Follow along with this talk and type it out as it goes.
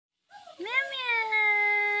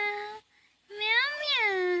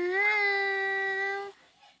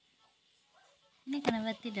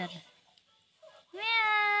udah tidur.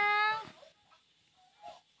 Meow.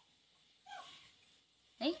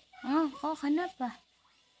 Kok kenapa?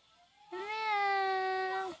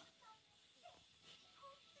 Meow.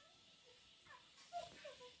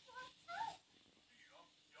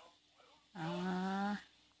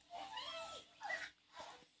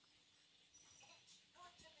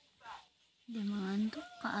 Dia mengantuk.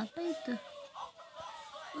 Apa itu?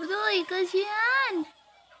 Udah, kasihan.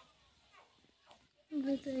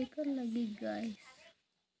 Satu ekor lagi, guys.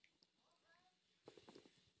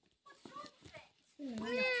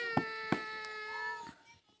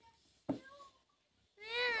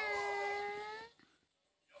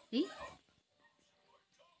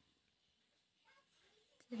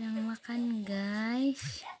 Sedang makan,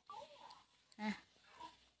 guys.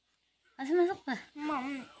 Masuk pak?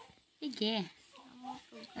 Iya.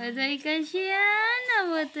 Betul, kasihan.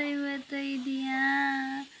 Betul dia.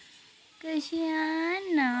 Kasihan.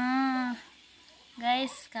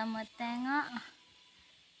 Guys, kamu tengok.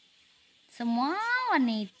 Semua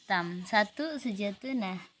warna hitam. Satu saja tuh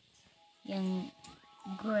yang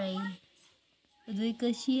grey. Betul,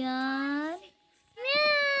 kasihan.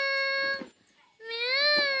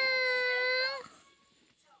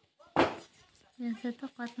 Yang satu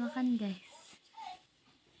kuat makan, guys.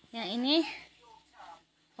 Yang ini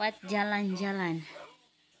kuat jalan-jalan.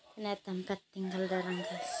 Ini tempat tinggal darang,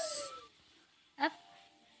 guys. Up.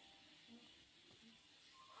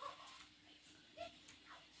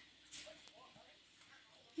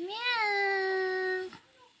 Meow.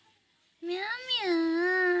 Meow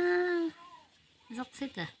meow. Masuk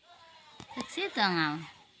situ. Masuk situ ngau.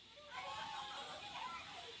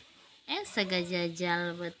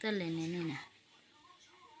 Segajajal betul ini nah.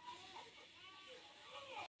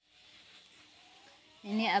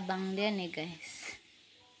 Ini abang dia nih, guys.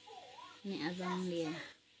 Ini abang dia.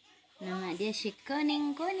 Nama dia si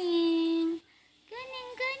kuning.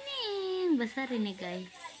 Besar ini, guys.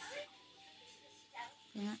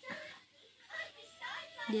 Tengok.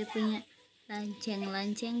 Dia punya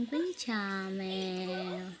lanceng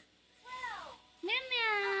pencamel.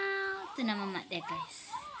 Meow. Itu nama mak dia, guys.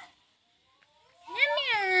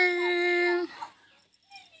 Meow.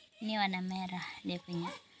 Ini warna merah. Dia punya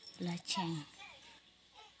lanceng.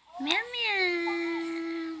 Meow.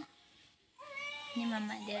 Ini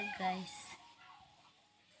mama dia, guys.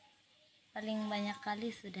 Paling banyak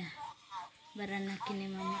kali sudah beranak ini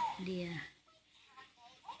mama dia.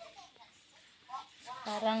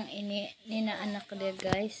 Sekarang ini anak dia,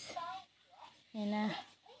 guys. Nina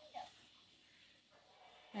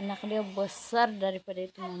anak dia besar daripada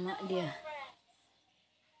itu mama dia.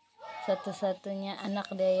 Satu-satunya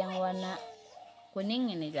anak dia yang warna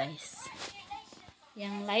kuning ini, guys.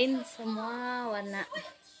 Yang lain semua warna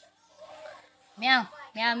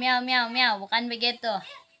meow, bukan begitu.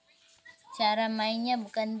 Cara mainnya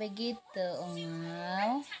bukan begitu.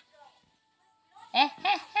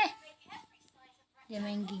 Dia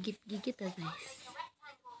main gigit-gigit ya, guys.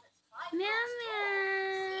 Meow.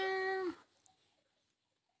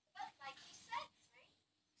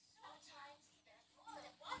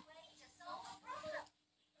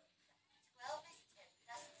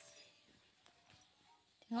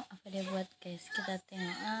 Tengok apa dia buat, guys. Kita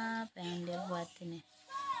tengok apa yang dia buat ini.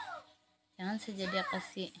 Jangan saja dia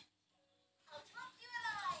kasih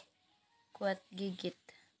kuat gigit.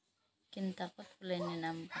 Mungkin takut pula ini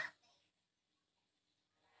nambah.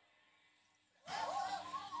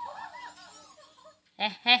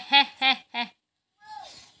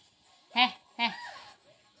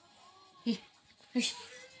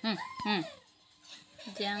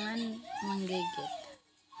 Jangan menggigit.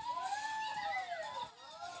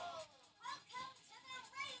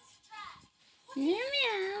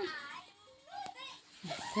 Meow.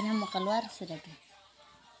 Sudah mau keluar sudah, guys.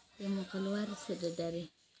 Dia mau keluar sudah dari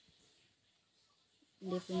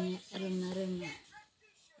dia punya rumah-rumah.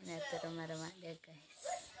 Nah, itu rumah-rumah dia,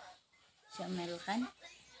 guys. Comel kan?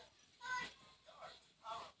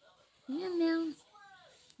 Meow.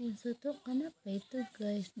 Yang satu kenapa itu,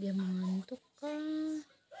 guys? Dia mengantuk kah?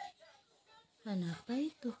 Kenapa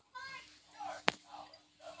itu?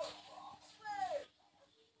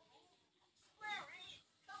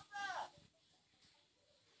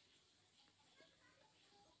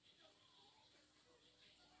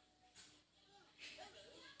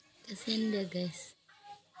 Kasihan dia, guys.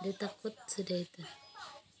 Dia takut sudah itu.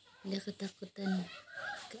 Dia ketakutan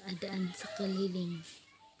keadaan sekeliling.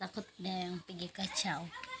 Takut dia yang pergi kacau.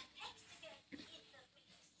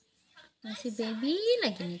 Masih baby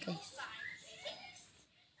lagi nih, guys.